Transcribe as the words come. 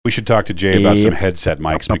We should talk to Jay about some headset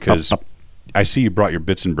mics because I see you brought your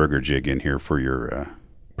Bitzenberger jig in here for your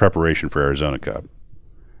preparation for Arizona Cup.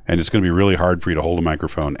 And it's going to be really hard for you to hold a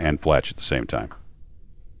microphone and fletch at the same time.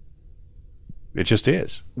 It just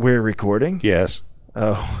is. We're recording? Yes.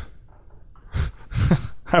 Oh.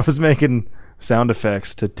 I was making sound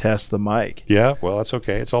effects to test the mic. Yeah, well, that's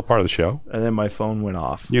okay. It's all part of the show. And then my phone went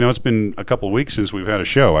off. You know, it's been a couple of weeks since we've had a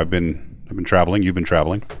show. I've been traveling. You've been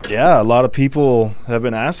traveling. Yeah, a lot of people have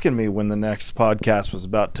been asking me when the next podcast was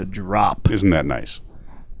about to drop. Isn't that nice?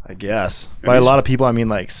 I guess. By a lot of people, I mean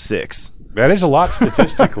like 6. That is a lot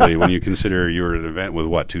statistically when you consider you were at an event with,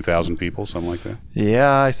 what, 2,000 people, something like that?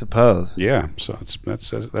 Yeah, I suppose. Yeah, so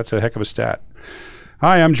that's a heck of a stat.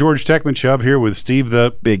 Hi, I'm George Techmanchub here with Steve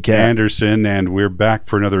the Big Cat Anderson, and we're back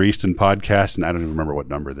for another Easton podcast, and I don't even remember what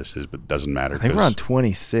number this is, but it doesn't matter. I think we're on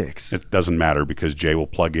 26. It doesn't matter because Jay will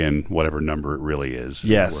plug in whatever number it really is.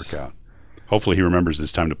 Yes. Work out. Hopefully he remembers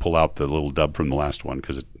this time to pull out the little dub from the last one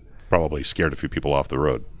because it probably scared a few people off the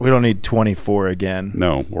road. We don't need 24 again.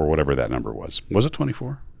 No, or whatever that number was. Was it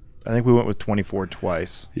 24? I think we went with 24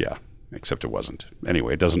 twice. Yeah, except it wasn't.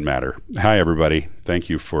 Anyway, it doesn't matter. Hi, everybody. Thank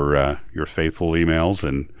you for your faithful emails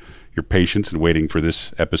and your patience in waiting for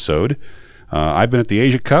this episode. I've been at the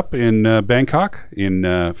Asia Cup in Bangkok in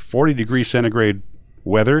 40-degree centigrade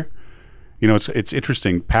weather. You know, it's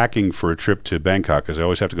interesting packing for a trip to Bangkok because I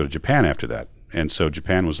always have to go to Japan after that. And so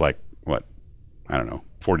Japan was like, what, I don't know,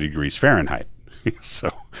 40 degrees Fahrenheit.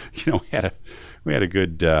 So, you know, we had a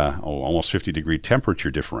good almost 50-degree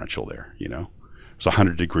temperature differential there, you know. It was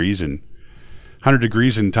 100 degrees in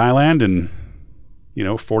Thailand and, you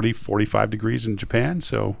know, 45 degrees in Japan.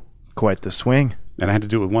 So quite the swing. And I had to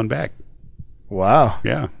do it with one bag. Wow.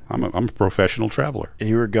 Yeah, I'm a professional traveler.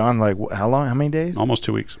 You were gone like how long? How many days? Almost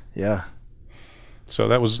 2 weeks. Yeah. So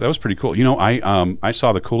that was pretty cool. You know, I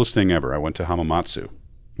saw the coolest thing ever. I went to Hamamatsu,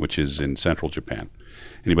 which is in central Japan.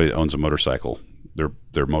 Anybody that owns a motorcycle,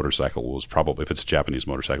 their motorcycle was probably, if it's a Japanese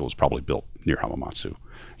motorcycle, was probably built near Hamamatsu.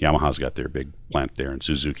 Yamaha's got their big plant there, and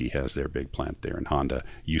Suzuki has their big plant there, and Honda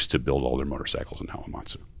used to build all their motorcycles in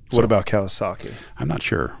Hamamatsu. What about Kawasaki? I'm not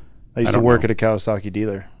sure. I used to work at a Kawasaki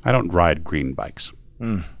dealer. I don't ride green bikes.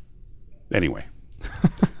 Anyway.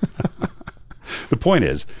 The point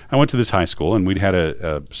is, I went to this high school, and we'd had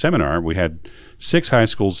a seminar. We had 6 high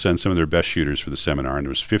schools send some of their best shooters for the seminar, and there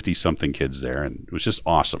was 50-something kids there, and it was just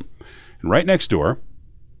awesome. And right next door,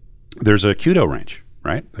 there's a Kyudo range,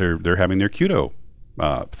 right? They're having their Kyudo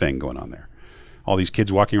thing going on there. All these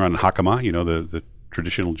kids walking around in hakama, you know, the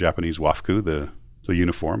traditional Japanese wafuku, the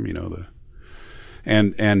uniform, you know,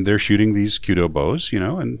 and they're shooting these Kyudo bows, you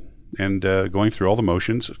know, and going through all the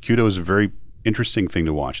motions. Kyudo is a very interesting thing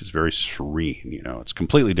to watch. It's very serene, you know. It's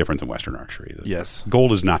completely different than Western archery. Yes. The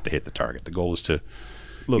goal is not to hit the target. The goal is to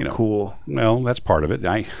look cool. Well, that's part of it.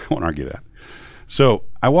 I won't argue that. So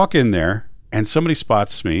I walk in there, and somebody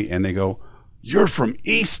spots me, and they go, "You're from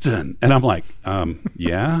Easton," and I'm like,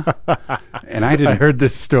 "Yeah." And I heard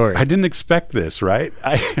this story. I didn't expect this, right?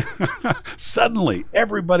 Suddenly,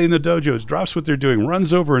 everybody in the dojo drops what they're doing,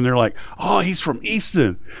 runs over, and they're like, "Oh, he's from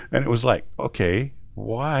Easton," and it was like, okay.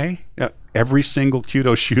 Why? Every single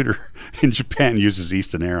Kyudo shooter in Japan uses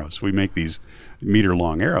Easton arrows. We make these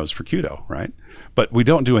meter-long arrows for Kyudo, right? But we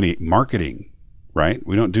don't do any marketing, right?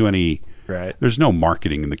 We don't do any... Right. There's no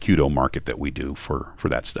marketing in the Kyudo market that we do for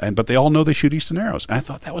that stuff. But they all know they shoot Easton arrows. And I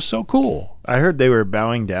thought that was so cool. I heard they were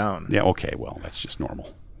bowing down. Yeah, okay, well, that's just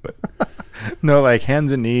normal. But no, like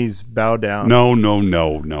hands and knees, bow down. No.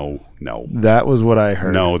 That was what I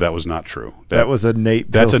heard. No, that was not true. That was a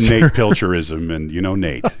Nate Pilcher. That's a Nate Pilcherism, and you know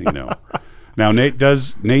Nate, you know. Now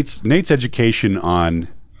Nate's education on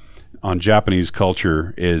Japanese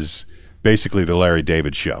culture is basically the Larry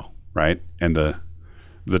David show, right? And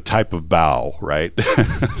the type of bow, right?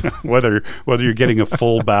 whether you're getting a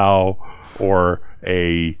full bow or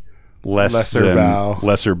a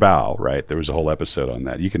lesser bow, right? There was a whole episode on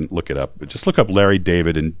that. You can look it up. Just look up Larry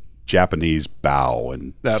David and Japanese bow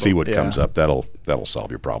and see what comes up. That'll solve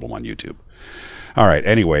your problem on YouTube. All right.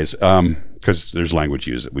 Anyways, because there's language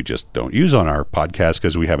used that we just don't use on our podcast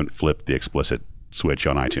because we haven't flipped the explicit switch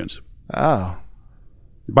on iTunes. Oh.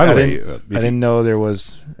 By the way, I didn't know there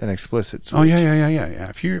was an explicit switch. Oh yeah.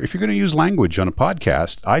 If you're going to use language on a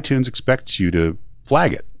podcast, iTunes expects you to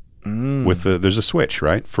flag it with there's a switch,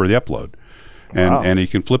 right, for the upload, and you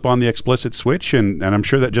can flip on the explicit switch, and I'm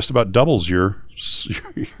sure that just about doubles your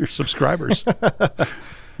subscribers.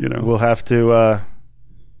 You know, we'll have to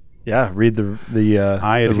read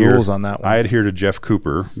the rules on that one. I adhere to Jeff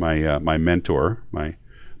Cooper, my mentor,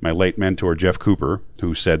 my late mentor Jeff Cooper,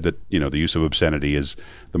 who said that, you know, the use of obscenity is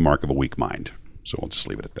the mark of a weak mind. So we'll just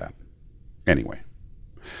leave it at that. Anyway,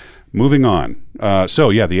 Moving on.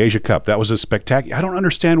 The Asia Cup. That was a spectacular. I don't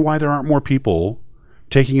understand why there aren't more people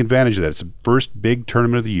taking advantage of that. It's the first big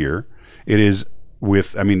tournament of the year. It is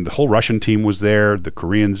the whole Russian team was there. The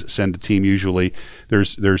Koreans send a team usually.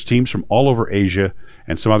 There's teams from all over Asia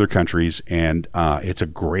and some other countries, and it's a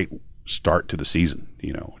great start to the season.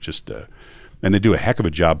 And they do a heck of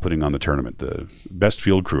a job putting on the tournament. The best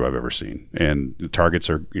field crew I've ever seen, and the targets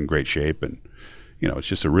are in great shape, and it's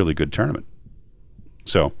just a really good tournament.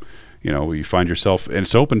 So, you find yourself, and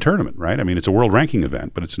it's an open tournament, right? I mean, it's a world ranking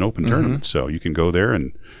event, but it's an open tournament, so you can go there,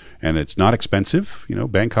 and it's not expensive.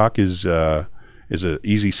 Bangkok is a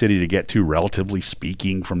easy city to get to, relatively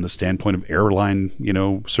speaking, from the standpoint of airline,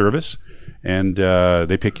 service. And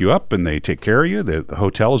they pick you up and they take care of you. The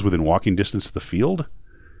hotel is within walking distance of the field,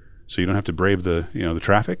 so you don't have to brave the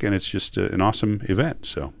traffic, and it's just an awesome event.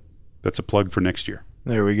 So that's a plug for next year.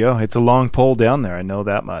 There we go. It's a long pole down there. I know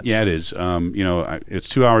that much. Yeah, it is. It's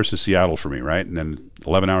 2 hours to Seattle for me, right? And then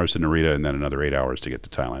 11 hours to Narita, and then another 8 hours to get to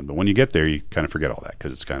Thailand. But when you get there, you kind of forget all that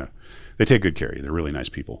because they take good care of you. They're really nice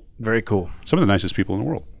people. Very cool. Some of the nicest people in the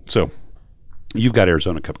world. So you've got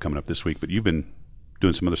Arizona Cup coming up this week, but you've been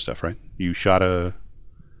doing some other stuff, right? Did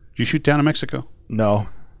you shoot down in Mexico? No.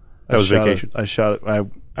 That was vacation?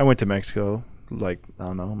 I went to Mexico a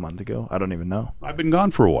month ago. I don't even know. I've been gone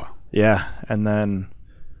for a while. Yeah, and then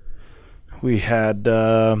we had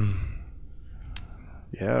ASA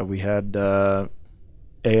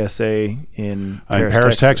in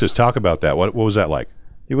Paris, Texas. Talk about that. What was that like?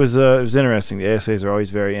 It was interesting. The ASAs are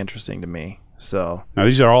always very interesting to me. So now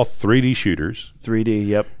these are all 3D shooters. 3D,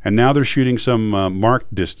 yep. And now they're shooting some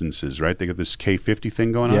marked distances, right? They got this K50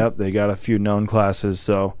 thing going on. Yep, they got a few known classes.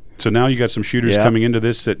 So now you got some shooters coming into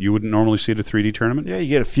this that you wouldn't normally see at a 3D tournament? Yeah, you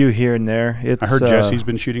get a few here and there. I heard Jesse's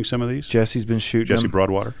been shooting some of these. Jesse's been shooting Jesse them.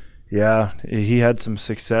 Broadwater? Yeah, he had some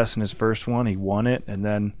success in his first one. He won it, and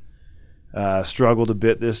then struggled a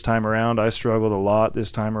bit this time around. I struggled a lot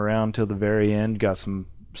this time around till the very end. Got some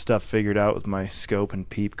stuff figured out with my scope and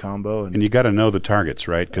peep combo. And you got to know the targets,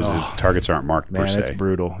 right? Because the targets aren't marked per se. Man, it's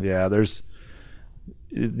brutal. Yeah, there's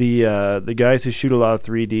the guys who shoot a lot of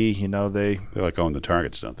 3D, they like own the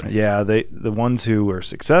targets, don't they? Yeah, the ones who are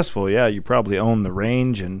successful, you probably own the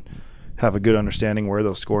range and have a good understanding where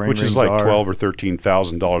those scoring rings are. Which is like $12,000 or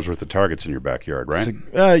 $13,000 worth of targets in your backyard, right?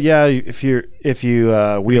 If you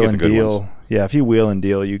wheel and deal, if you wheel and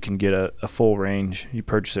deal, you can get a full range. You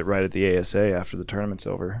purchase it right at the ASA after the tournament's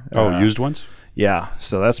over. Used ones? Yeah,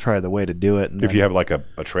 so that's probably the way to do it. And if you have like a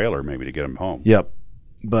trailer, maybe to get them home. Yep.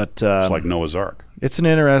 But it's like Noah's Ark. It's an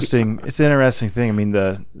interesting thing. I mean,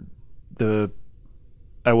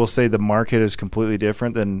 I will say the market is completely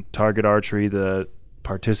different than target archery. The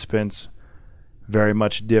participants very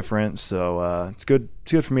much different. So it's good.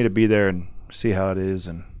 It's good for me to be there and see how it is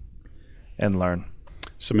and learn.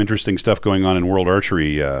 Some interesting stuff going on in World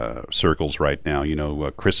Archery circles right now.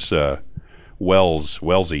 Chris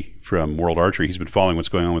Wellesley from World Archery, he's been following what's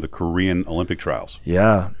going on with the Korean Olympic trials.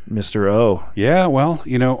 Yeah, Mr. O. Yeah, well,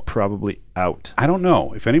 he's probably out. I don't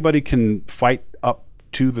know. If anybody can fight up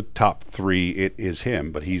to the top three, it is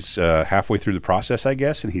him. But he's halfway through the process, I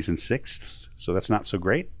guess, and he's in 6th, so that's not so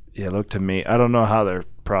great. Yeah, look, to me, I don't know how their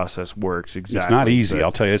process works exactly. It's not easy.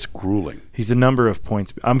 I'll tell you, it's grueling. He's a number of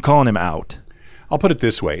points. I'm calling him out. I'll put it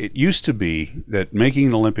this way. It used to be that making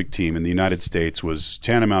an Olympic team in the United States was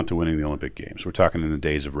tantamount to winning the Olympic Games. We're talking in the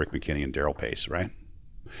days of Rick McKinney and Darrell Pace, right?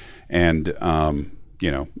 And,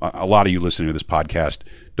 a lot of you listening to this podcast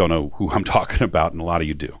don't know who I'm talking about, and a lot of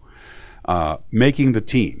you do. Making the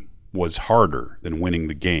team was harder than winning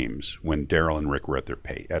the games when Darrell and Rick were at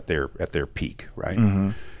their peak, right?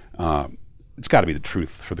 Mm-hmm. It's got to be the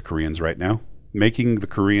truth for the Koreans right now. Making the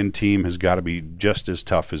Korean team has got to be just as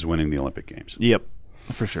tough as winning the Olympic Games. Yep,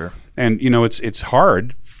 for sure. And, it's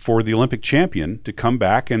hard for the Olympic champion to come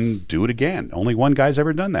back and do it again. Only one guy's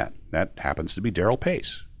ever done that. That happens to be Darrell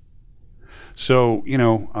Pace. So,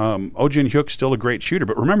 Oh Jin-hyuk's still a great shooter.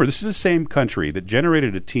 But remember, this is the same country that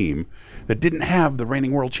generated a team that didn't have the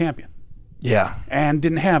reigning world champion. Yeah. And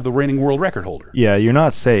didn't have the reigning world record holder. Yeah, you're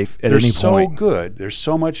not safe at any point. They're so good. There's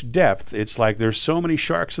so much depth. It's like there's so many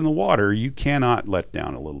sharks in the water, you cannot let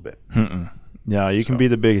down a little bit. Yeah, you can be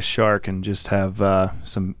the biggest shark and just have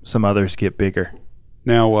some others get bigger.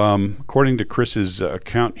 Now, according to Chris's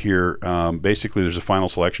account here, basically there's a final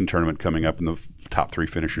selection tournament coming up, and the top 3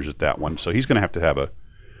 finishers at that one. So he's going to have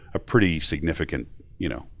a pretty significant,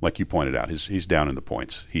 like you pointed out, he's down in the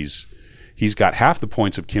points. He's got half the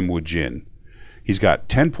points of Kim Woo-jin. He's got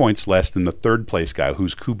 10 points less than the 3rd place guy,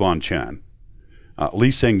 who's Kuban Chan. Lee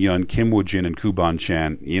Seng-yun, Kim Woo-jin, and Kuban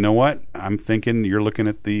Chan. You know what? I'm thinking you're looking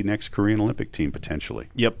at the next Korean Olympic team potentially.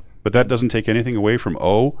 Yep. But that doesn't take anything away from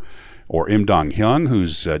O or Im Dong Hyun,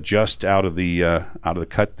 who's just out of the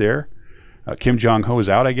cut there. Kim Jong Ho is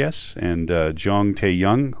out, I guess, and Jong Tae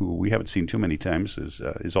Young, who we haven't seen too many times,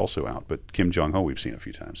 is also out. But Kim Jong Ho we've seen a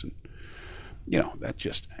few times, and that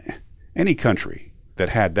just any country that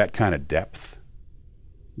had that kind of depth,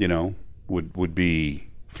 would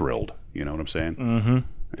be thrilled. You know what I'm saying? Mm-hmm.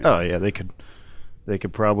 Yeah. Oh yeah, they could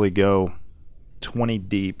probably go 20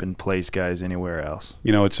 deep and place guys anywhere else.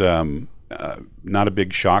 It's not a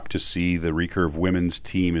big shock to see the recurve women's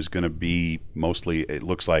team is going to be mostly, it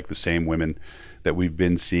looks like, the same women that we've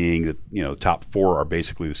been seeing. That top 4 are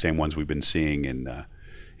basically the same ones we've been seeing in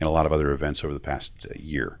a lot of other events over the past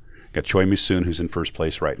year. Got Choi Mi-soon, who's in first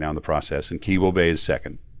place right now in the process, and Ki Bo-bae is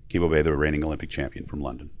second. Ki Bo-bae, the reigning Olympic champion from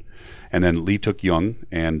London. And then Lee Tuk-young,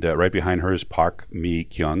 and right behind her is Park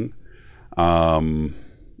Mi-kyung. There's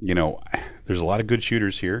a lot of good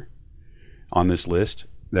shooters here on this list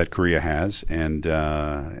that Korea has, and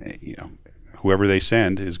whoever they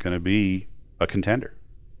send is going to be a contender,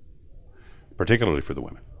 particularly for the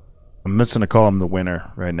women. I'm missing to call him the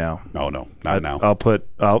winner right now. Oh no, not now. I'll put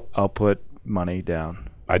money down.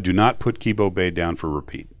 I do not put Ki Bo-bae down for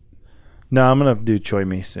repeat. No, I'm going to do Choi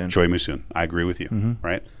Mi-soon. Choi Mi-soon. I agree with you. Mm-hmm.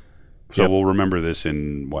 Right. So we'll remember this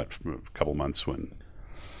in a couple months when.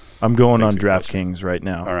 I'm going on DraftKings right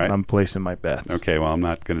now. All right. I'm placing my bets. Okay, well, I'm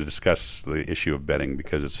not going to discuss the issue of betting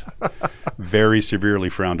because it's very severely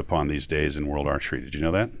frowned upon these days in World Archery. Did you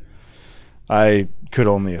know that? I could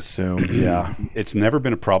only assume, yeah. It's never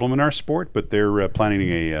been a problem in our sport, but they're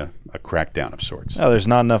planning a crackdown of sorts. Oh, there's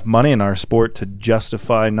not enough money in our sport to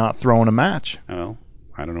justify not throwing a match. Well,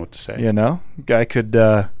 I don't know what to say. Guy could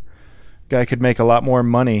make a lot more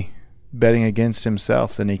money betting against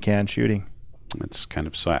himself than he can shooting. It's kind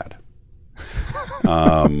of sad.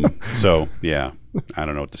 So yeah, I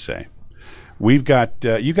don't know what to say. We've got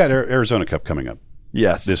you got Arizona Cup coming up.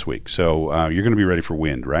 Yes, this week. So you're going to be ready for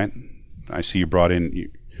wind, right? I see you brought in.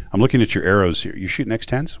 I'm looking at your arrows here. You shooting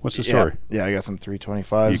X10s? What's the story? Yeah, I got some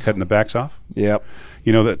 325s. You cutting the backs off? Yep.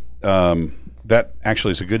 You know that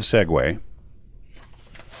actually is a good segue.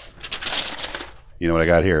 You know what I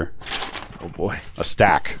got here? Oh boy, a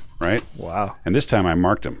stack, right? Wow. And this time I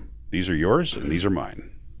marked them. These are yours and these are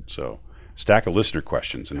mine. So stack of listener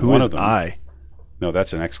questions. And Who one is of them, I? No,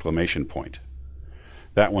 that's an exclamation point.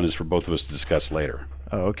 That one is for both of us to discuss later.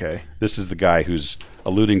 Oh, okay. This is the guy who's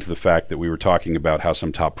alluding to the fact that we were talking about how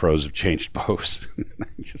some top pros have changed bows.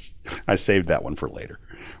 I saved that one for later.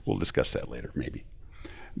 We'll discuss that later, maybe.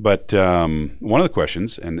 But one of the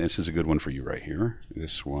questions, and this is a good one for you right here.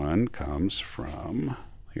 This one comes from,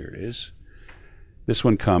 here it is. This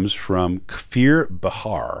one comes from Kfir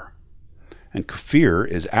Bahar. And Kfir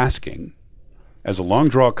is asking, as a long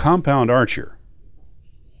draw compound archer,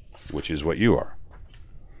 which is what you are,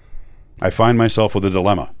 I find myself with a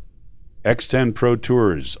dilemma. X10 Pro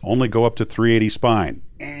Tours only go up to 380 spine.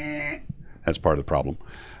 That's part of the problem.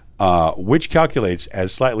 Which calculates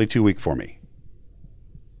as slightly too weak for me.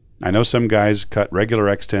 I know some guys cut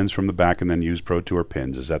regular X10s from the back and then use Pro Tour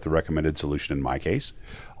pins. Is that the recommended solution in my case?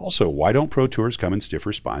 Also, why don't Pro Tours come in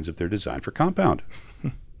stiffer spines if they're designed for compound?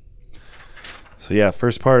 So yeah,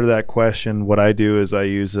 first part of that question, what I do is I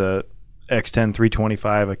use a X10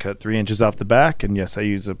 325. I cut 3 inches off the back, and yes, I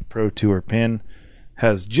use a Pro Tour pin.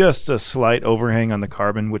 Has just a slight overhang on the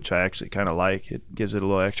carbon, which I actually kind of like. It gives it a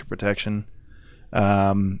little extra protection.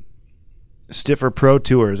 Stiffer Pro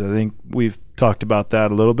Tours, I think we've talked about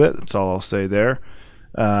that a little bit. That's all I'll say there.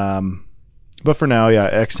 But for now, yeah,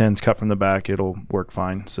 X10's cut from the back. It'll work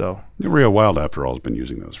fine. So Rio Wild, after all, has been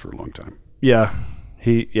using those for a long time. Yeah.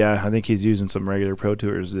 I think he's using some regular Pro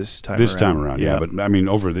Tours this time around. Yeah. But I mean,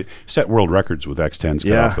 set world records with X10s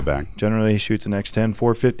cut off the back. Generally, he shoots an X10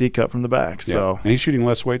 450 cut from the back. Yeah. So and he's shooting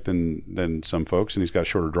less weight than some folks, and he's got a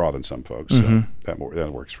shorter draw than some folks. Mm-hmm. So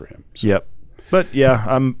that works for him. So. Yep. But yeah,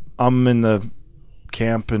 I'm in the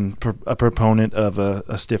camp and a proponent of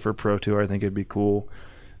a stiffer Pro Tour. I think it'd be cool.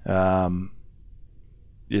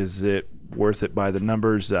 Is it worth it by the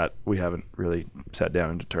numbers? That we haven't really sat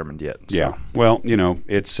down and determined yet. So. Yeah. Well,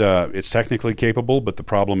 it's technically capable, but the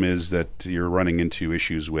problem is that you're running into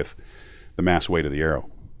issues with the mass weight of the arrow.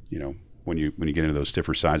 When you get into those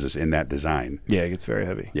stiffer sizes in that design. Yeah, it gets very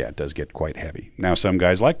heavy. Yeah, it does get quite heavy. Now, some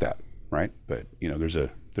guys like that, right? But there's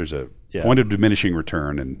a point of diminishing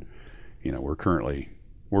return, and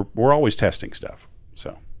we're always testing stuff.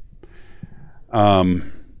 So,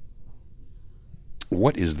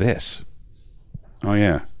 what is this? Oh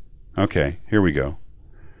yeah, okay. Here we go.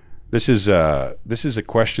 This is a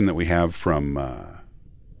question that we have from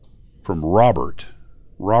Robert.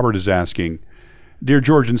 Robert is asking, Dear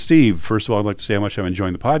George and Steve, first of all, I'd like to say how much I'm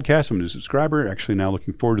enjoying the podcast. I'm a new subscriber, actually now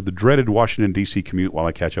looking forward to the dreaded Washington, D.C. commute while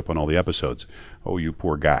I catch up on all the episodes. Oh, you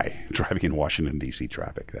poor guy, driving in Washington, D.C.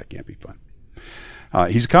 traffic. That can't be fun.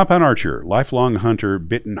 He's a compound archer, lifelong hunter,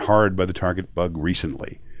 bitten hard by the target bug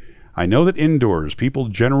recently. I know that indoors, people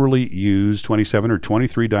generally use 27 or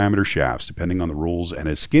 23 diameter shafts, depending on the rules, and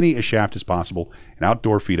as skinny a shaft as possible in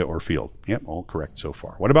outdoor FIDA or field. Yep, all correct so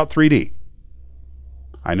far. What about 3D?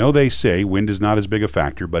 I know they say wind is not as big a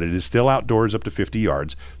factor, but it is still outdoors up to 50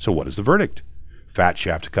 yards. So what is the verdict? Fat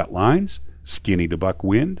shaft to cut lines, skinny to buck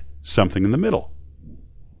wind, something in the middle?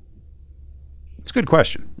 It's a good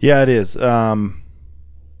question. Yeah, it is.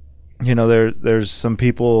 There's some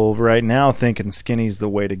people right now thinking skinny's the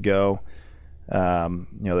way to go.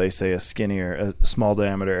 They say a skinny or a small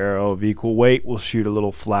diameter arrow of equal weight will shoot a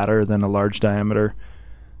little flatter than a large diameter,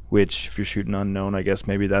 which if you're shooting unknown, I guess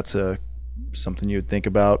maybe that's something you would think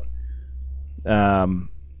about.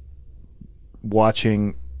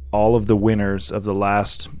 Watching all of the winners of the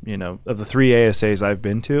last, of the 3 ASAs I've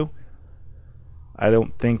been to, I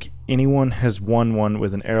don't think anyone has won one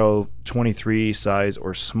with an arrow 23 size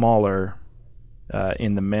or smaller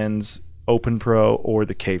in the men's Open Pro or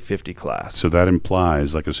the K50 class. So that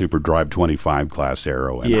implies like a Super Drive 25 class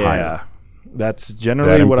arrow and higher. That's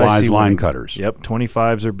generally what I see. That implies line cutters. Yep,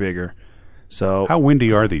 25s are bigger. So how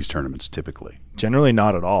windy are these tournaments typically? Generally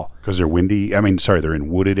not at all. Because they're windy. They're in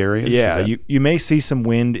wooded areas. Yeah, you may see some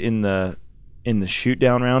wind in the shoot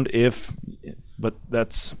down round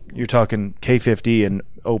but you're talking K50 and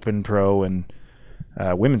Open Pro and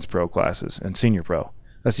Women's Pro classes and Senior Pro.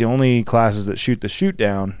 That's the only classes that shoot the shoot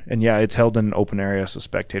down, and yeah, it's held in an open area so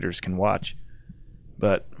spectators can watch.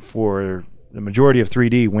 But for the majority of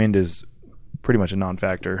 3D, wind is pretty much a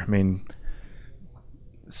non-factor.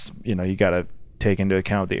 You got to take into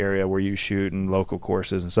account the area where you shoot and local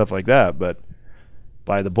courses and stuff like that, but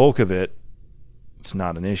by the bulk of it, it's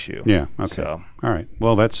not an issue. Yeah, okay. So, all right.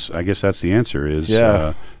 Well, I guess that's the answer is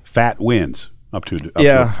fat wins up to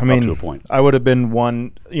a point. I would have been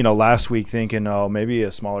one, last week thinking, oh, maybe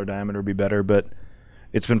a smaller diameter would be better, but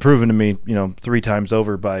it's been proven to me, 3 times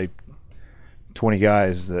over by 20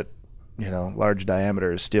 guys that large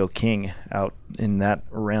diameter is still king out in that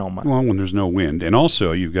realm. Well, when there's no wind. And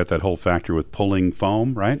also, you've got that whole factor with pulling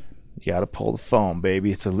foam, right? You got to pull the foam,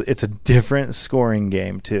 baby. It's a different scoring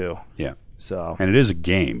game, too. Yeah. So. And it is a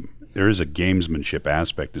game. There is a gamesmanship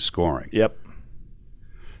aspect to scoring. Yep.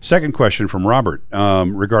 Second question from Robert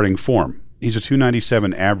regarding form. He's a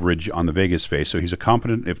 297 average on the Vegas face, so he's a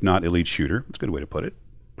competent, if not elite shooter. That's a good way to put it.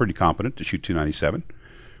 Pretty competent to shoot 297.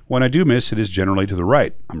 When I do miss, it is generally to the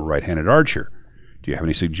right. I'm a right-handed archer. Do you have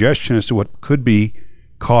any suggestion as to what could be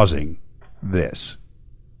causing this?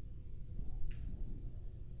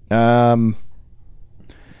 Draw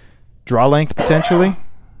length, potentially.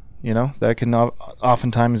 That can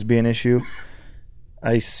oftentimes be an issue.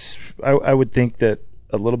 I would think that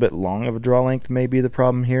a little bit long of a draw length may be the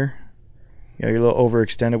problem here. You're a little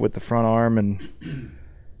overextended with the front arm, and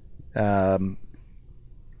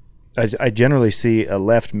I generally see a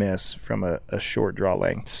left miss from a short draw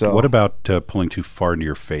length. So what about pulling too far into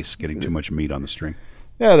your face, getting too much meat on the string?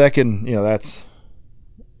 Yeah, that can,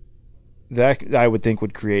 that I would think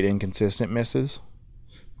would create inconsistent misses.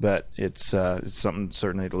 But it's something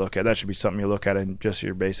certainly to look at. That should be something you look at in just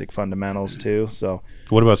your basic fundamentals too. So,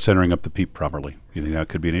 what about centering up the peep properly? You think that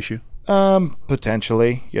could be an issue?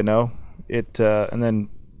 Potentially, and then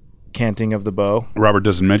canting of the bow. Robert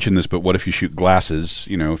doesn't mention this, but what if you shoot glasses?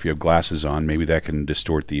 If you have glasses on, maybe that can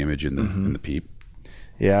distort the image in the peep.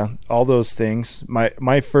 Yeah, all those things.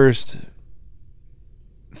 My first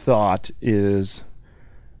thought is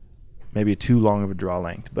maybe too long of a draw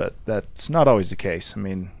length, but that's not always the case.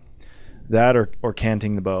 That or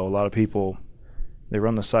canting the bow. A lot of people, they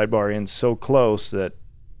run the sidebar in so close that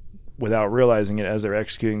without realizing it as they're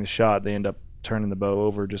executing the shot, they end up turning the bow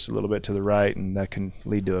over just a little bit to the right, and that can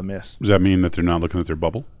lead to a miss. Does that mean that they're not looking at their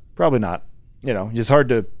bubble? Probably not. It's hard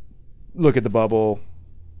to look at the bubble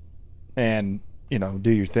and,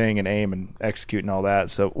 do your thing and aim and execute and all that.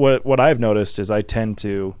 So what I've noticed is I tend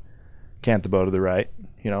to cant the bow to the right,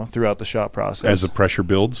 throughout the shot process. As the pressure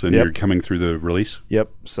builds and you're coming through the release?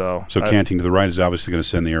 Yep. So canting to the right is obviously going to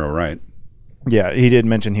send the arrow right. Yeah, he did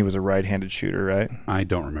mention he was a right-handed shooter, right? I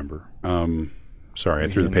don't remember. Sorry, I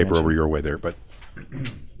threw the paper over your way there, but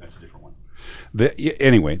that's a different one.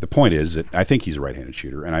 Anyway, the point is that I think he's a right-handed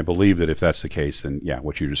shooter, and I believe that if that's the case, then, yeah,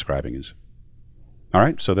 what you're describing is. All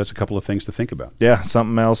right, so that's a couple of things to think about. Yeah,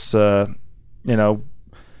 something else, if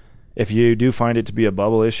you do find it to be a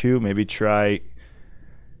bubble issue, maybe try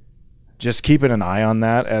just keeping an eye on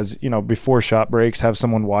that, as you know, before shot breaks, have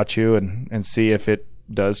someone watch you and see if it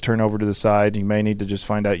does turn over to the side. You may need to just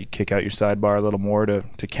find out you kick out your sidebar a little more to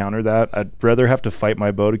counter that. I'd rather have to fight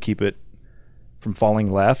my bow to keep it from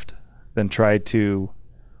falling left than try to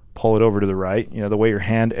pull it over to the right. You know, the way your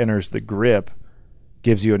hand enters the grip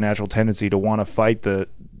gives you a natural tendency to want to fight the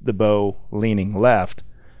bow leaning left,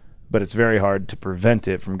 but it's very hard to prevent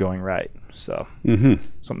it from going right. So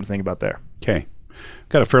something to think about there. Okay.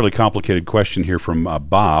 Got a fairly complicated question here from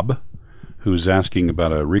Bob, who's asking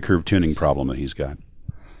about a recurve tuning problem that he's got.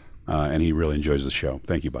 And he really enjoys the show.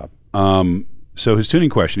 Thank you, Bob. So his tuning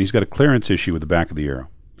question, he's got a clearance issue with the back of the arrow.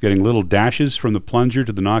 He's getting little dashes from the plunger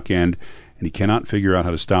to the nock end, and he cannot figure out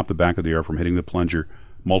how to stop the back of the arrow from hitting the plunger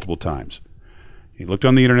multiple times. He looked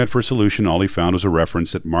on the internet for a solution. All he found was a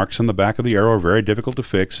reference that marks on the back of the arrow are very difficult to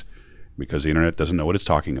fix because the internet doesn't know what it's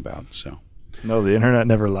talking about. So, no, the internet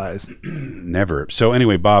never lies. Never. So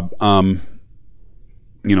anyway, Bob,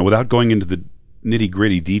 without going into the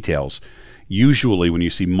nitty-gritty details, usually when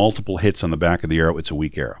you see multiple hits on the back of the arrow, it's a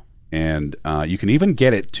weak arrow. And you can even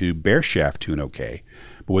get it to bare shaft tune okay.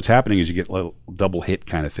 But what's happening is you get a little double hit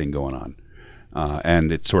kind of thing going on.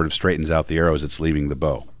 And it sort of straightens out the arrow as it's leaving the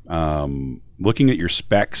bow. Looking at your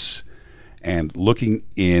specs and looking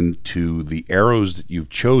into the arrows that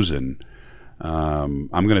you've chosen, I'm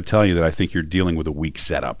going to tell you that I think you're dealing with a weak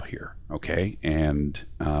setup here, okay? And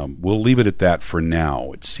we'll leave it at that for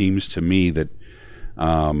now. It seems to me that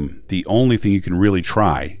the only thing you can really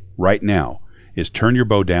try right now is turn your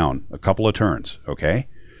bow down a couple of turns, okay?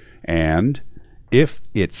 And if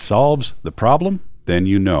it solves the problem, then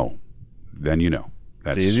you know.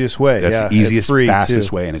 That's the easiest way. That's the easiest,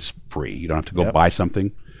 fastest way, and it's free. You don't have to go buy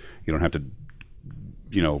something. You don't have to,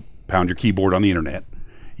 pound your keyboard on the internet.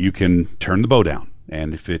 You can turn the bow down,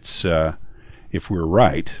 and if we're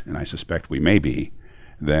right, and I suspect we may be,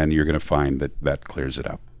 then you're going to find that clears it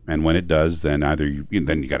up. And when it does, then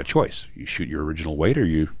then you got a choice. You shoot your original weight, or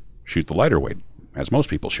you shoot the lighter weight, as most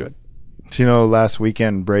people should. So, last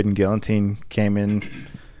weekend, Braden Gillantine came in,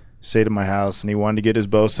 stayed at my house, and he wanted to get his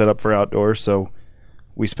bow set up for outdoors, so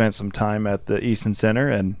we spent some time at the Easton Center,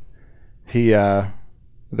 and it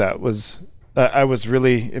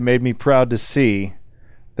made me proud to see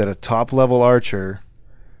that a top-level archer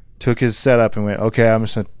took his setup and went, okay, I'm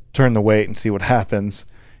just going to turn the weight and see what happens.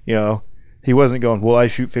 He wasn't going, well, I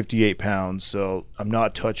shoot 58 pounds, so I'm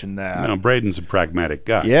not touching that. No, Braden's a pragmatic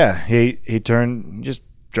guy. Yeah, he just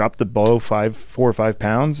dropped the bow 4 or 5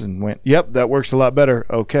 pounds and went, yep, that works a lot better.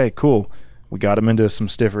 Okay, cool. We got him into some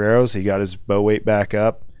stiffer arrows. He got his bow weight back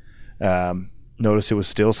up. Noticed it was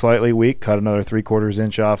still slightly weak. Cut another 3/4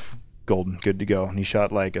 inch off. Golden, good to go. And he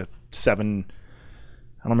shot like a 7.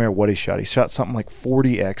 I don't remember what he shot. He shot something like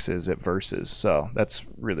 40 X's at Versus. So that's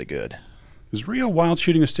really good. Is Rio Wild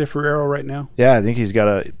shooting a stiffer arrow right now? Yeah, I think he's got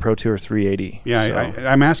a Pro Tour 380. Yeah, so.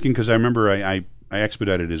 I'm asking because I remember I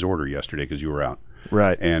expedited his order yesterday because you were out.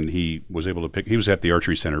 Right. And he was able to pick, he was at the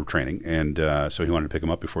Archery Center training, and so he wanted to pick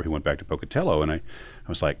him up before he went back to Pocatello, and I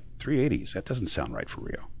was like, 380s, that doesn't sound right for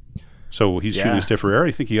Rio. So he's shooting a stiffer arrow.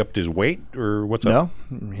 You think he upped his weight, or what's up?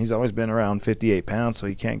 No, he's always been around 58 pounds, so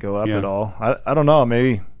he can't go up at all. I don't know,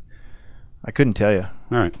 maybe. I couldn't tell you.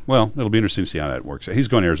 All right. Well, it'll be interesting to see how that works. He's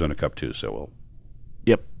going to Arizona Cup too, so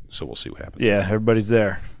we'll see what happens. Yeah, everybody's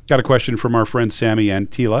there. Got a question from our friend Sammy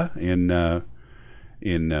Antila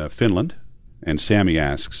in Finland. And Sammy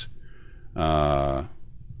asks,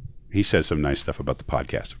 he says some nice stuff about the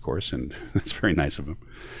podcast, of course, and that's very nice of him.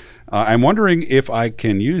 I'm wondering if I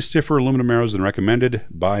can use stiffer aluminum arrows than recommended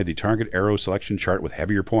by the target arrow selection chart with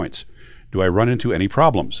heavier points. Do I run into any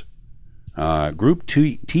problems? Group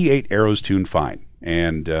T8 arrows tune fine.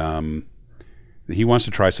 And he wants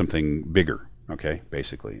to try something bigger, okay,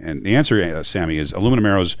 basically. And the answer, Sammy, is aluminum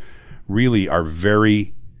arrows really are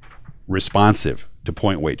very responsive to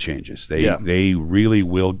point weight changes. They really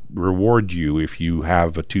will reward you if you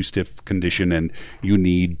have a too stiff condition and you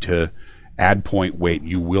need to add point weight.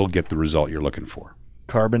 You will get the result you're looking for.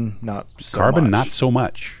 Carbon, not so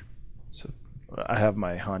much. So I have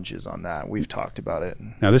my hunches on that. We've talked about it.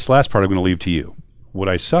 Now, this last part I'm going to leave to you. Would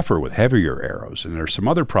I suffer with heavier arrows? And there are some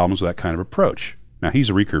other problems with that kind of approach. Now,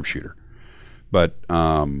 he's a recurve shooter, but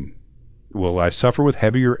will I suffer with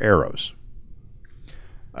heavier arrows?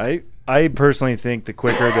 I personally think the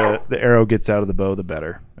quicker the arrow gets out of the bow, the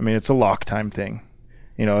better. I mean, it's a lock time thing.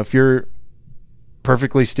 If you're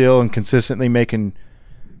perfectly still and consistently making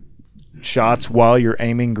shots while you're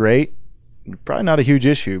aiming great, probably not a huge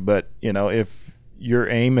issue. But, if your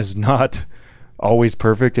aim is not always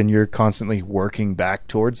perfect and you're constantly working back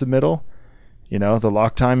towards the middle, the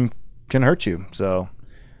lock time can hurt you. So,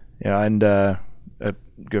 and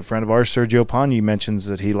good friend of ours, Sergio Pagni, mentions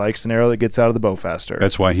that he likes an arrow that gets out of the bow faster.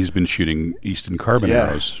 That's why he's been shooting Easton carbon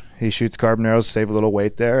arrows. He shoots carbon arrows, save a little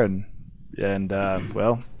weight there, and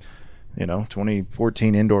well,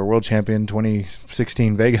 2014 indoor world champion,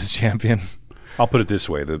 2016 Vegas champion. I'll put it this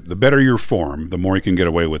way: the better your form, the more you can get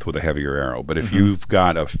away with a heavier arrow. But if you've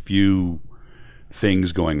got a few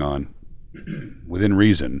things going on within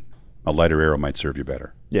reason, a lighter arrow might serve you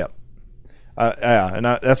better. Yeah.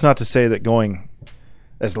 That's not to say that going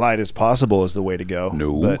as light as possible is the way to go.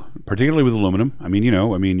 No, particularly with aluminum. I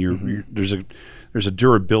mean, there's a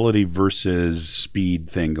durability versus speed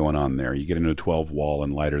thing going on there. You get into a 12 wall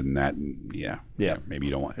and lighter than that, and maybe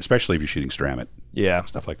you don't want, especially if you're shooting Stramit. Yeah,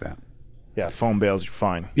 stuff like that. Yeah, foam bales are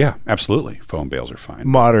fine. Yeah, absolutely. Foam bales are fine.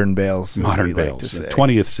 Modern bales. Modern bales.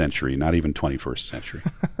 20th century, not even 21st century.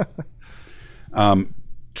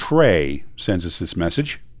 Trey sends us this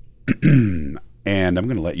message, and I'm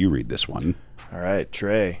going to let you read this one. All right,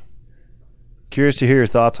 Trey. Curious to hear your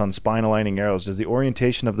thoughts on spine aligning arrows. Does the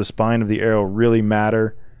orientation of the spine of the arrow really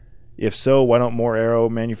matter? If so, why don't more arrow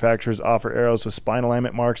manufacturers offer arrows with spine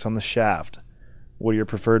alignment marks on the shaft? What are your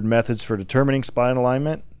preferred methods for determining spine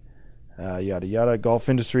alignment? Yada yada. Golf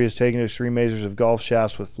industry has taken extreme measures of golf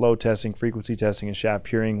shafts with flow testing, frequency testing, and shaft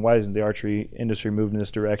puring. Why isn't the archery industry moved in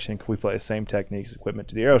this direction? Can we apply the same techniques, equipment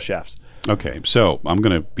to the arrow shafts? Okay, so I'm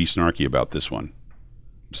going to be snarky about this one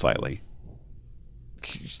slightly.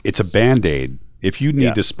 It's a Band-Aid. If you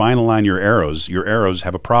need to spine align your arrows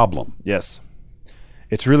have a problem. Yes.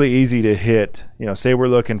 It's really easy to hit, say we're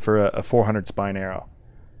looking for a 400 spine arrow.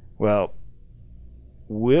 Well,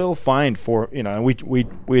 we'll find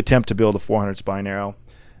we attempt to build a 400 spine arrow,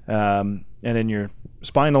 and in your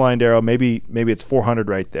spine aligned arrow, maybe it's 400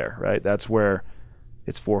 right there, right? That's where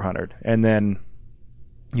it's 400, and then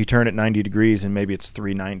you turn it 90 degrees and maybe it's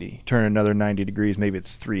 390. Turn another 90 degrees, maybe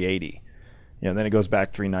it's 380. Then it goes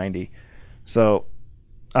back 390. So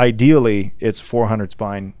ideally, it's 400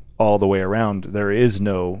 spine all the way around. There is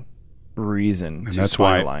no reason to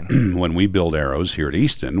spine align. That's why when we build arrows here at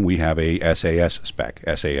Easton, we have a SAS spec.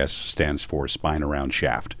 SAS stands for spine around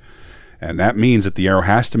shaft. And that means that the arrow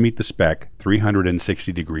has to meet the spec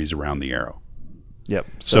 360 degrees around the arrow. Yep.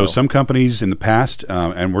 So some companies in the past,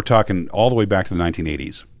 and we're talking all the way back to the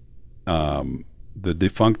 1980s, the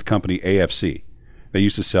defunct company AFC, they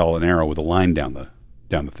used to sell an arrow with a line down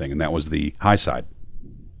the thing, and that was the high side.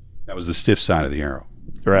 That was the stiff side of the arrow.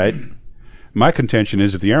 Right. My contention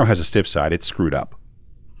is if the arrow has a stiff side, it's screwed up.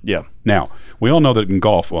 Yeah. Now, we all know that in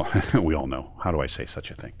golf, well, we all know. How do I say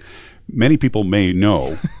such a thing? Many people may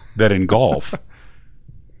know that in golf,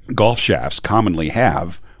 golf shafts commonly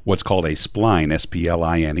have what's called a spline,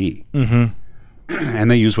 S-P-L-I-N-E. Mm-hmm. And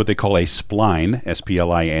they use what they call a spline,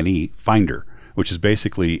 S-P-L-I-N-E, finder, which is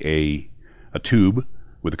basically a tube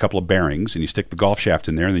with a couple of bearings, and you stick the golf shaft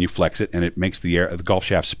in there, and then you flex it, and it makes the golf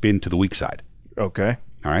shaft spin to the weak side. Okay.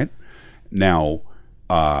 All right. Now,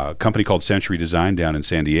 a company called Century Design down in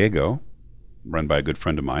San Diego, run by a good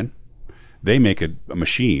friend of mine, they make a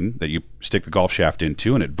machine that you stick the golf shaft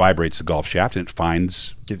into, and it vibrates the golf shaft, and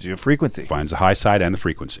it gives you a frequency. Finds the high side and the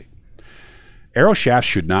frequency. Arrow shafts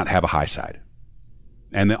should not have a high side.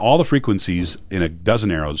 And all the frequencies in a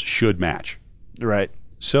dozen arrows should match. Right.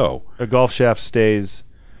 So a golf shaft stays,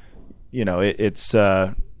 it's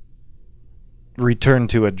returned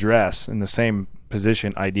to address in the same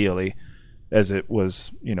position, ideally, as it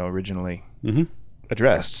was, originally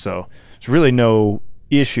addressed. So it's really no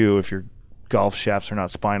issue if your golf shafts are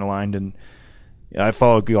not spine aligned. And I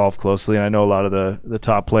follow golf closely, and I know a lot of the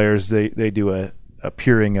top players, they do a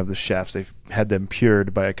puring of the shafts. They've had them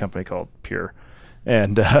pured by a company called Pure.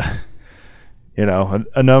 And,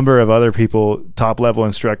 a number of other people, top level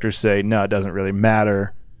instructors, say, no, it doesn't really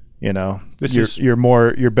matter.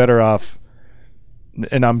 You're better off,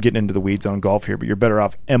 and I'm getting into the weeds on golf here, but you're better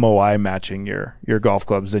off MOI matching your golf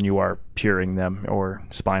clubs than you are puring them or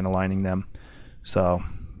spine aligning them. So,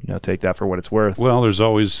 take that for what it's worth. Well, there's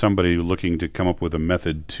always somebody looking to come up with a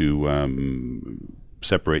method to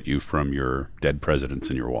separate you from your dead presidents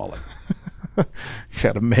in your wallet.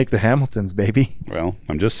 Got to make the Hamiltons, baby. Well,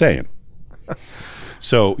 I'm just saying.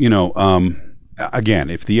 So, again,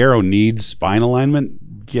 if the arrow needs spine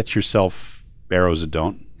alignment, get yourself arrows that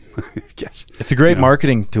don't. Yes. It's a great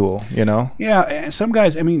marketing tool, Yeah, some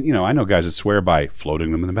guys, I know guys that swear by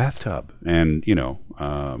floating them in the bathtub. And,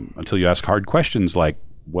 until you ask hard questions like,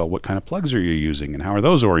 well, what kind of plugs are you using and how are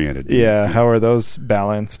those oriented? Yeah, how are those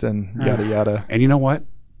balanced and yada, yada. And you know what?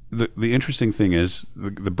 The interesting thing is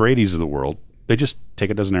the Bradys of the world, they just take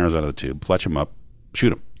a dozen arrows out of the tube, fletch them up, shoot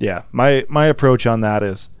them. Yeah, my approach on that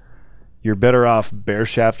is you're better off bare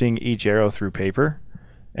shafting each arrow through paper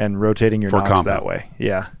and rotating your For nocks combat. that way.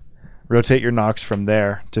 Yeah. Rotate your nocks from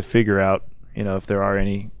there to figure out, if there are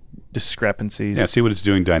any discrepancies. Yeah, see what it's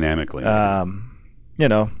doing dynamically. And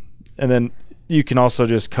then you can also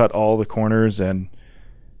just cut all the corners and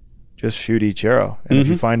just shoot each arrow. And if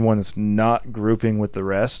you find one that's not grouping with the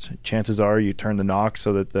rest, chances are you turn the nock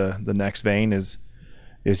so that the next vein is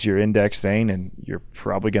your index vein, and you're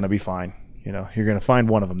probably going to be fine. You're going to find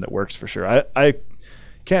one of them that works for sure. I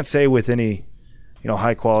can't say with any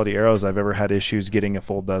high quality arrows I've ever had issues getting a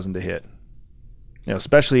full dozen to hit.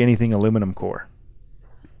 Especially anything aluminum core.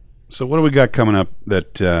 So what do we got coming up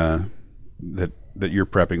that you're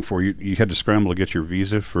prepping for? You had to scramble to get your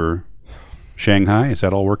visa for Shanghai. Is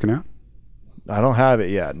that all working out? I don't have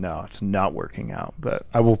it yet. No, it's not working out, but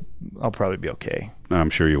I'll probably be okay.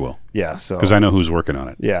 I'm sure you will. Yeah, so because I know who's working on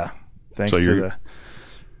it. Yeah, thanks to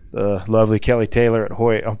the lovely Kelly Taylor at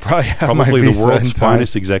Hoyt. I'll probably have my probably visa the world's in time.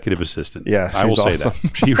 finest executive assistant. Yeah, I will awesome. say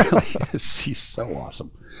that. She really is. She's so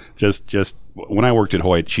awesome. Just when I worked at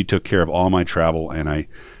Hoyt, she took care of all my travel, and I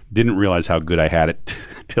didn't realize how good I had it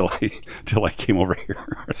till I came over here.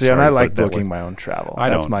 See, and I like booking my own travel.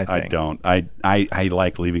 That's my thing. I don't. I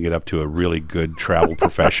like leaving it up to a really good travel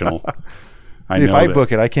professional. If I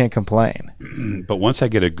book it, I can't complain. But once I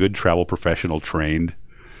get a good travel professional trained,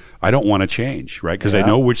 I don't want to change, right? Because they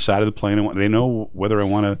know which side of the plane I want. They know whether I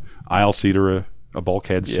want an aisle seat or a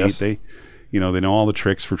bulkhead seat. They know all the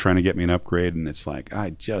tricks for trying to get me an upgrade, and it's like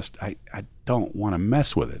I don't want to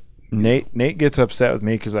mess with it. Nate gets upset with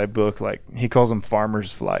me because I book, like, he calls them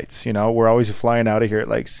farmers flights. We're always flying out of here at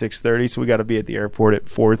like 6:30, so we got to be at the airport at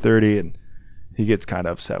 4:30, and he gets kind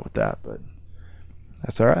of upset with that, but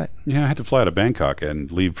that's all right. Yeah, I had to fly out of Bangkok and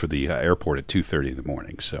leave for the airport at 2:30 in the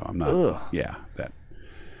morning, so I'm not. Ugh. Yeah,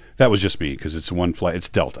 that was just me because it's one flight. It's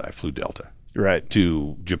Delta. I flew Delta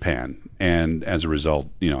to Japan, and as a result,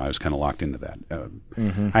 I was kind of locked into that.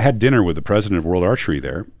 I had dinner with the president of World Archery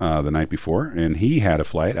there the night before, and he had a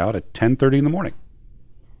flight out at 10:30 in the morning.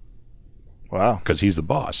 Wow. Because he's the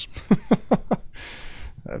boss.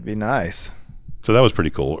 That'd be nice. So that was pretty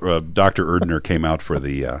cool. Dr. Erdner came out for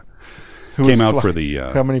the...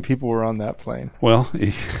 How many people were on that plane? Well,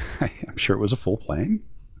 I'm sure it was a full plane.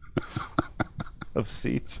 Of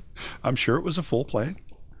seats. I'm sure it was a full plane.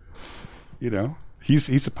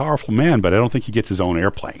 He's a powerful man, but I don't think he gets his own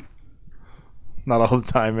airplane. Not all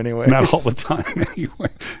the time, anyway. Not all the time, anyway.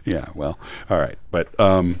 Yeah, well, all right, but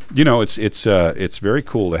it's very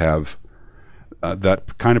cool to have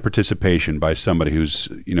that kind of participation by somebody who's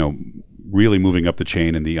really moving up the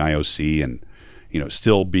chain in the IOC and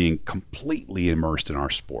still being completely immersed in our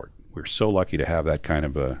sport. We're so lucky to have that kind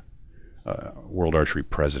of a World Archery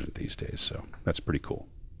president these days, so that's pretty cool.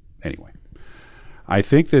 Anyway, I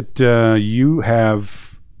think that you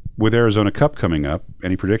have, with Arizona Cup coming up,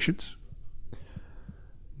 any predictions?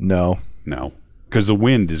 No, because the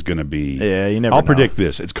wind is going to be. Yeah, you never. I'll know. predict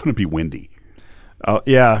this: it's going to be windy. Oh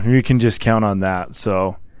yeah, you can just count on that.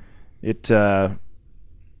 So, the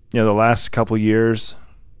last couple years,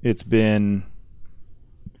 it's been.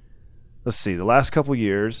 Let's see, the last couple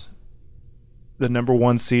years, the number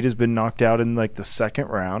one seed has been knocked out in like the second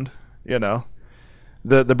round.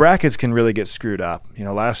 The brackets can really get screwed up.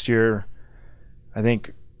 Last year, I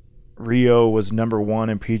think Rio was number 1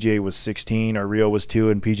 and PJ was 16, or Rio was 2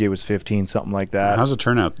 and PJ was 15, something like that. How's the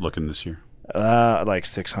turnout looking this year? Like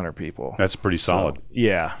 600 people. That's pretty solid. So,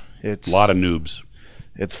 yeah, it's a lot of noobs.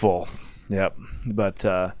 It's full. Yep, but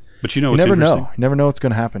you never know. You never know what's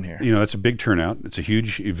going to happen here. It's a big turnout. It's a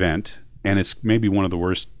huge event, and it's maybe one of the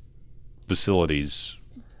worst facilities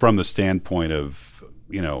from the standpoint of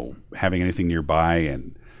having anything nearby.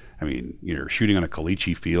 And I mean, you're shooting on a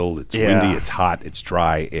caliche field. It's windy, it's hot, it's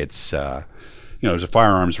dry. It's there's a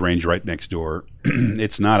firearms range right next door.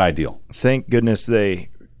 It's not ideal. Thank goodness they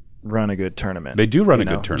run a good tournament. They do run a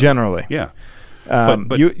good tournament generally. Yeah.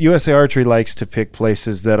 But USA Archery likes to pick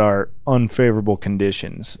places that are unfavorable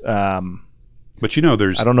conditions. But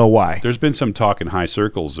there's I don't know why. There's been some talk in high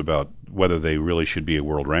circles about whether they really should be a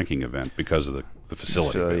world ranking event because of the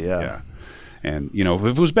facility. Yeah. And if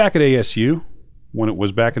it was back at ASU when it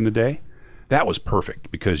was back in the day, that was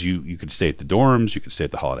perfect because you could stay at the dorms, you could stay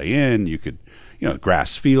at the Holiday Inn, you could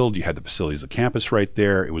grass field, you had the facilities, the campus right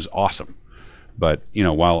there. It was awesome. But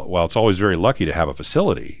while it's always very lucky to have a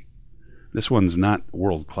facility, this one's not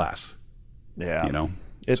world class. Yeah.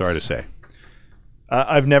 Sorry to say.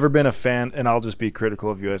 I've never been a fan, and I'll just be critical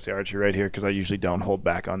of USA Archery right here because I usually don't hold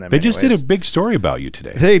back on them. They just did a big story about you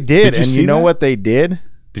today. They did, and you know what they did?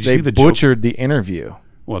 Did you see the butchered the interview.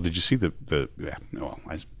 Well, did you see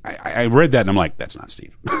I read that and I'm like, that's not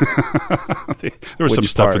Steve. There was some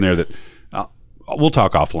stuff in there that We'll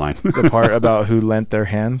talk offline. The part about who lent their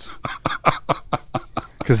hands?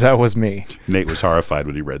 Because that was me. Nate was horrified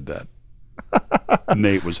when he read that.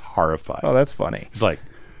 Nate was horrified. Oh, that's funny. He's like,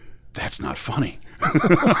 that's not funny.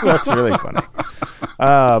 That's really funny.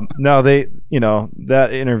 No, that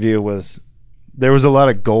interview there was a lot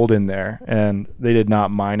of gold in there, and they did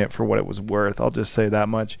not mine it for what it was worth. I'll just say that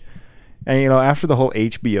much. And, after the whole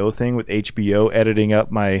HBO thing with HBO editing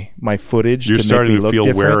up my footage You're to starting make me to look feel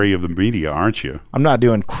different, wary of the media, aren't you? I'm not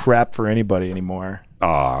doing crap for anybody anymore.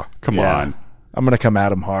 Aw, come on. I'm going to come at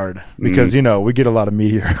them hard because, we get a lot of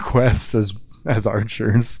media requests as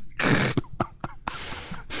archers.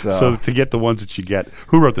 So to get the ones that you get,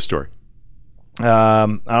 who wrote the story? I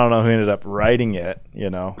don't know who ended up writing it,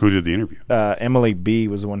 Who did the interview? Emily B.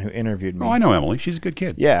 was the one who interviewed me. Oh, I know Emily. She's a good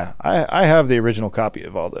kid. Yeah, I have the original copy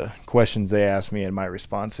of all the questions they asked me and my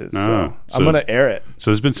responses. So I'm going to air it. So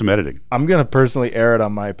there's been some editing. I'm going to personally air it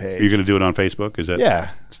on my page. You're going to do it on Facebook? Is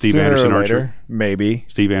that Steve Sooner Anderson or Archery? later, maybe.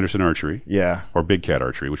 Steve Anderson Archery? Yeah. Or Big Cat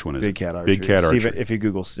Archery? Which one is Big it? Cat Archery. Big Cat Archery. If you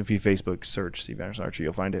Facebook search Steve Anderson Archery,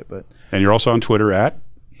 you'll find it. But and you're also on Twitter at?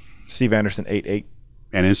 Steve Anderson 88.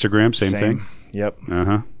 And Instagram, same thing? Yep.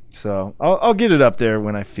 Uh-huh. So I'll get it up there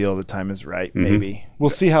when I feel the time is right. Maybe we'll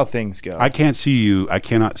see how things go. I cannot see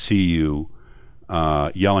you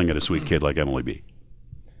yelling at a sweet kid like Emily B.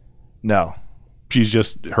 No,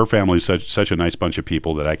 she's her family's such a nice bunch of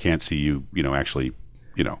people that I can't see you actually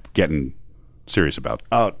getting serious about.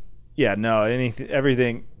 Oh yeah, no,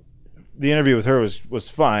 everything. The interview with her was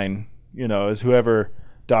fine. As whoever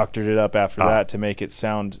doctored it up after that to make it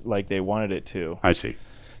sound like they wanted it to. I see.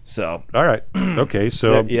 So all right, okay,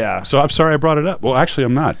 so yeah. So I'm sorry I brought it up. Well, actually,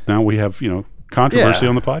 I'm not. Now we have controversy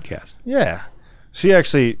on the podcast. Yeah, she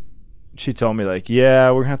told me we're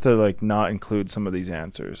gonna have to not include some of these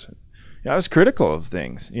answers. I was critical of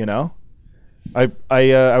things. I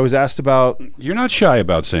was asked about. You're not shy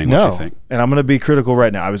about saying what you think, and I'm gonna be critical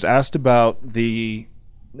right now. I was asked about the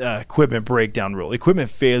equipment breakdown rule, equipment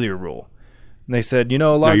failure rule, and they said a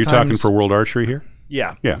lot of times. You're talking for World Archery here.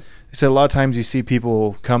 Yeah. They said a lot of times you see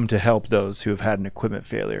people come to help those who have had an equipment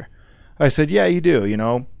failure. I said, yeah, you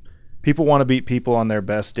do. People want to beat people on their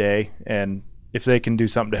best day, and if they can do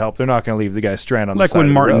something to help, they're not going to leave the guy stranded on the side of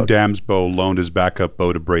the road. Like when Martin Damsbow loaned his backup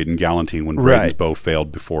bow to Braden Galantine when Braden's bow failed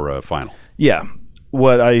before a final. Yeah.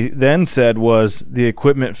 What I then said was the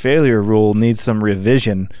equipment failure rule needs some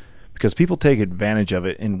revision because people take advantage of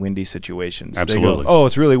it in windy situations. Absolutely. They go,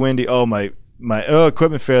 it's really windy. Oh, my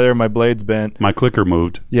equipment failure, my blade's bent. My clicker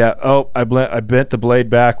moved. Yeah. Oh, I bent the blade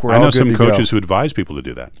back. I know some coaches who advise people to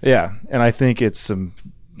do that. Yeah, and I think it's some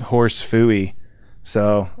horse phooey.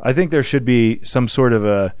 So I think there should be some sort of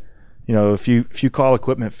a, if you call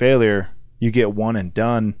equipment failure, you get one and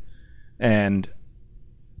done, and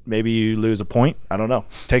maybe you lose a point. I don't know.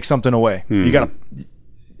 Take something away. You gotta.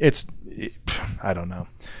 I don't know.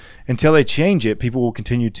 Until they change it, people will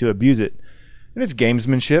continue to abuse it. And it's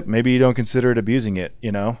gamesmanship. Maybe you don't consider it abusing it,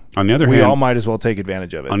 On the other hand, we all might as well take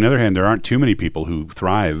advantage of it. On the other hand, there aren't too many people who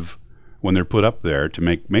thrive when they're put up there to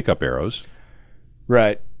make makeup arrows.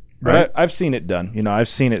 Right. But I've seen it done. I've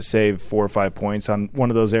seen it save 4 or 5 points on one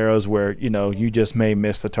of those arrows where, you just may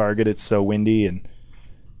miss the target. It's so windy, and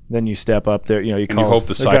then you step up there. You hope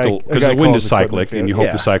the cycle, because the wind is cyclic, and you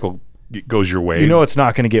hope the cycle goes your way. It's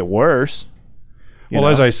not going to get worse. Well,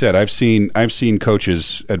 as I said, I've seen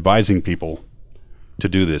coaches advising people to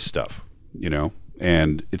do this stuff,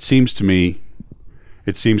 and it seems to me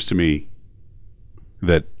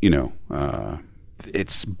that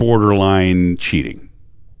it's borderline cheating.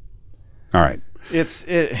 All right,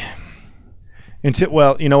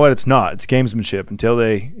 well, you know what? It's not. It's gamesmanship until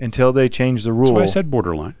they change the rule. That's why I said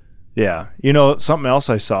borderline. Yeah, something else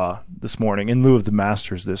I saw this morning in lieu of the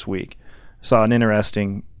Masters this week. I saw an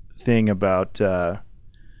interesting thing about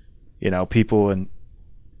people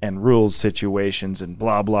and rules situations and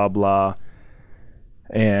blah blah blah,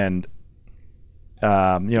 and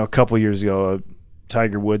a couple years ago,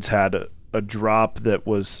 Tiger Woods had a drop that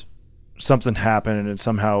was something happened, and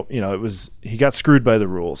somehow he got screwed by the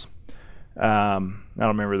rules. I don't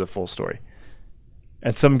remember the full story.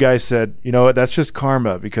 And some guy said, that's just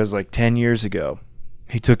karma, because 10 years ago,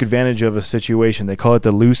 he took advantage of a situation. They call it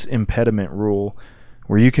the loose impediment rule,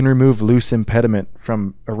 where you can remove loose impediment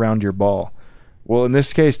from around your ball. Well, in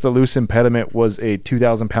this case, the loose impediment was a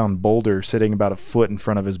 2,000-pound boulder sitting about a foot in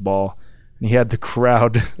front of his ball. And he had the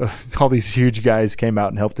crowd, all these huge guys came out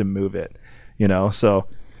and helped him move it. So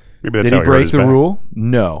maybe did he break the rule?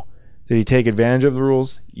 No. Did he take advantage of the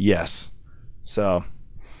rules? Yes. So,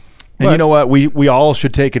 and you know what? We all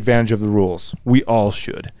should take advantage of the rules. We all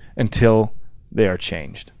should, until they are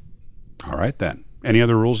changed. All right, then. Any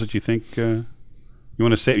other rules that you think You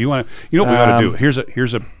want to say? You know what we ought to do?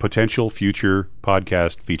 Here's a potential future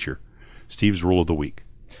podcast feature. Steve's rule of the week.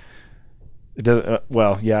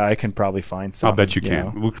 Well, yeah, I can probably find some. I'll bet you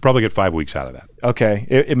can. We could probably get 5 weeks out of that. Okay.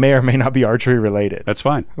 It may or may not be archery related. That's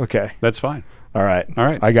fine. Okay. That's fine. All right.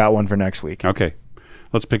 I got one for next week. Okay.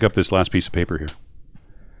 Let's pick up this last piece of paper here.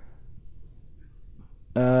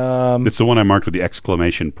 It's the one I marked with the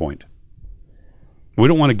exclamation point. We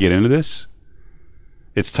don't want to get into this.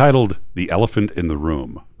 It's titled "The Elephant in the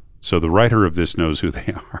Room," so the writer of this knows who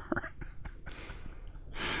they are.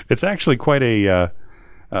 It's actually quite a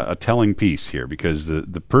telling piece here, because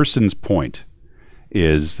the person's point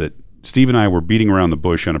is that Steve and I were beating around the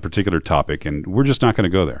bush on a particular topic, and we're just not going to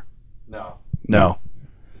go there. No.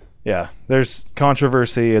 Yeah, there's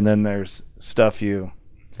controversy, and then there's stuff you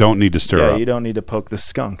don't need to stir up. You don't need to poke the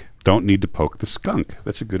skunk. Don't need to poke the skunk.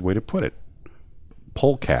 That's a good way to put it.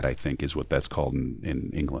 Polecat, I think, is what that's called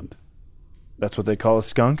in England. That's what they call a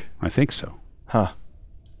skunk? I think so. Huh.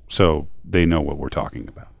 So they know what we're talking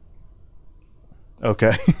about.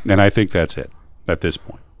 Okay. And I think that's it at this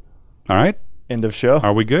point. All right? End of show.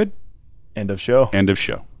 Are we good? End of show. End of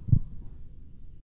show.